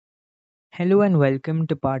Hello and welcome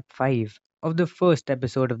to part 5 of the first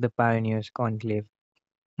episode of the Pioneers Conclave.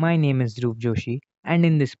 My name is Dhruv Joshi, and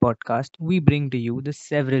in this podcast, we bring to you the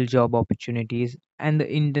several job opportunities and the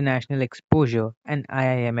international exposure an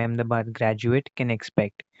IIM Ahmedabad graduate can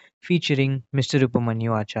expect, featuring Mr.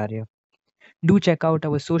 Upamanyu Acharya. Do check out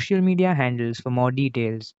our social media handles for more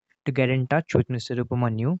details. To get in touch with Mr.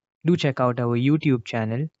 Upamanyu, do check out our YouTube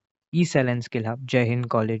channel, eSell and Skill Hub, Jai Hind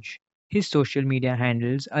College. His social media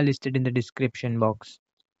handles are listed in the description box.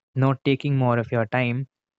 Not taking more of your time,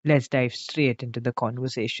 let's dive straight into the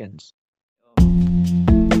conversations.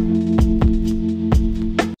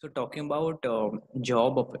 So talking about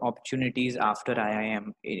job opportunities after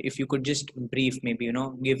IIM, if you could just brief, maybe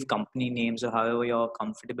give company names or however you're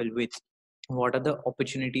comfortable with, what are the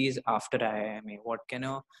opportunities after IIM? What can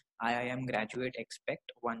a IIM graduate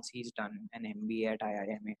expect once he's done an MBA at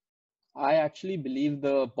IIM? I actually believe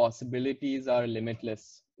the possibilities are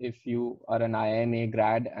limitless. If you are an IIM-A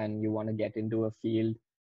grad and you want to get into a field,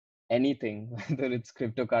 anything, whether it's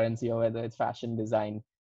cryptocurrency or whether it's fashion design,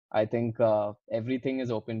 I think everything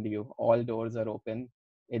is open to you. All doors are open.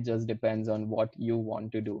 It just depends on what you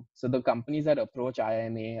want to do. So the companies that approach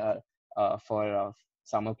IIM-A for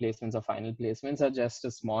summer placements or final placements are just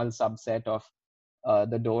a small subset of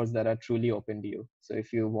the doors that are truly open to you. So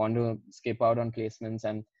if you want to skip out on placements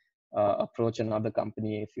and approach another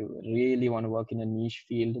company, if you really want to work in a niche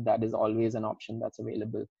field, that is always an option that's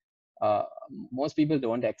available. Uh, Most people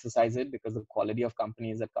don't exercise it because the quality of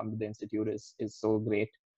companies that come to the institute is so great.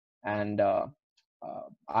 And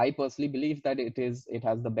I personally believe that it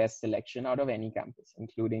has the best selection out of any campus,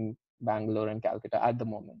 including Bangalore and Calcutta at the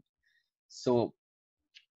moment. So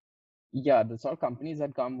yeah, the sort of companies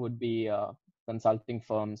that come would be consulting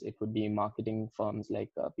firms. It would be marketing firms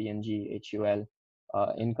like P&G, HUL.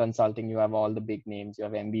 In consulting, you have all the big names. You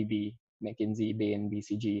have MBB, McKinsey, Bain,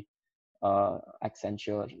 BCG,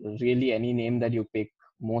 Accenture. Really, any name that you pick,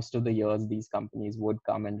 most of the years these companies would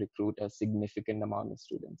come and recruit a significant amount of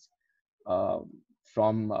students. Uh,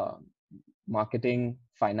 from marketing,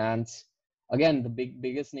 finance, again, the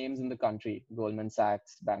biggest names in the country: Goldman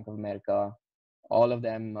Sachs, Bank of America, all of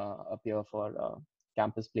them appear for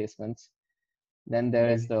campus placements. Then there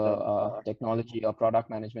is the technology or product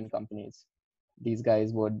management companies. These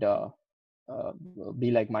guys would uh, be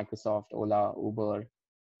like Microsoft, Ola, Uber.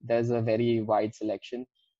 There's a very wide selection.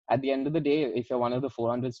 At the end of the day, if you're one of the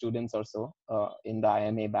 400 students or so in the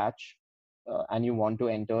IIM-A batch, and you want to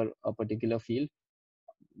enter a particular field,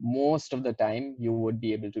 most of the time you would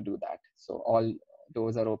be able to do that. So all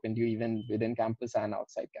doors are open to you, even within campus and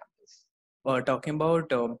outside campus. Talking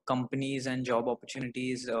about companies and job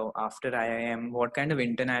opportunities after IIM, what kind of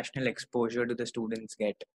international exposure do the students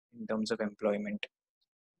get in terms of employment?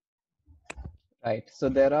 Right. So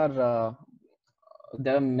there are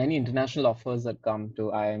many international offers that come to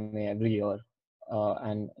IIM-A every year,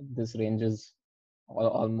 and this ranges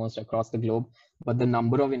almost across the globe. But the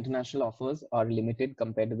number of international offers are limited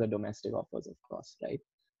compared to the domestic offers, of course, right?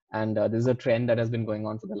 And this is a trend that has been going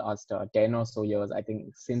on for the last 10 or so years. I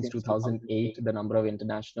think since 2008, the number of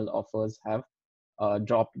international offers have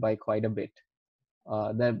dropped by quite a bit.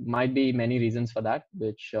 There might be many reasons for that,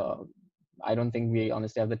 which I don't think we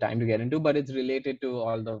honestly have the time to get into, but it's related to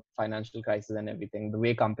all the financial crisis and everything, the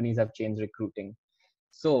way companies have changed recruiting.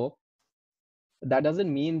 So that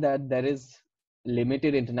doesn't mean that there is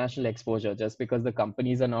limited international exposure just because the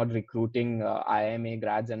companies are not recruiting IIM-A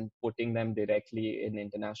grads and putting them directly in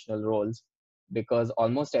international roles, because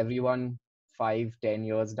almost everyone 5-10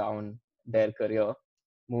 years down their career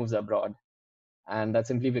moves abroad, and that's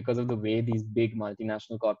simply because of the way these big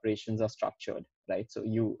multinational corporations are structured, right? So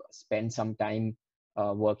you spend some time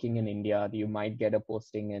working in India, you might get a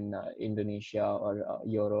posting in Indonesia or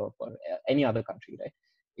Europe or any other country, right?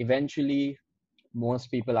 Eventually,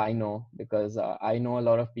 most people I know, because I know a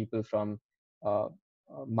lot of people from uh,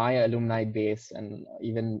 my alumni base, and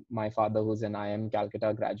even my father, who's an IIM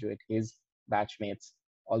Calcutta graduate, his batchmates,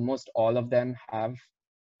 almost all of them have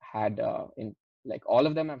had all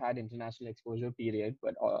of them have had international exposure, period,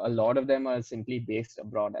 but a lot of them are simply based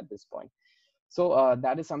abroad at this point. So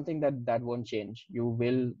that is something that won't change. You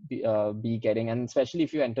will be getting, and especially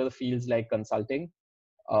if you enter the fields like consulting,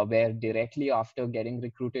 where directly after getting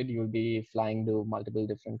recruited, you'll be flying to multiple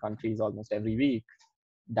different countries almost every week.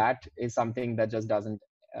 That is something that just doesn't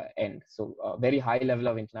end. So very high level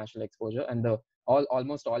of international exposure, and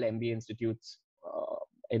almost all MBA institutes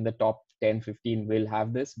in the top 10-15 will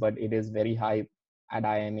have this, but it is very high at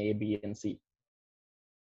IIM-A, B, and C.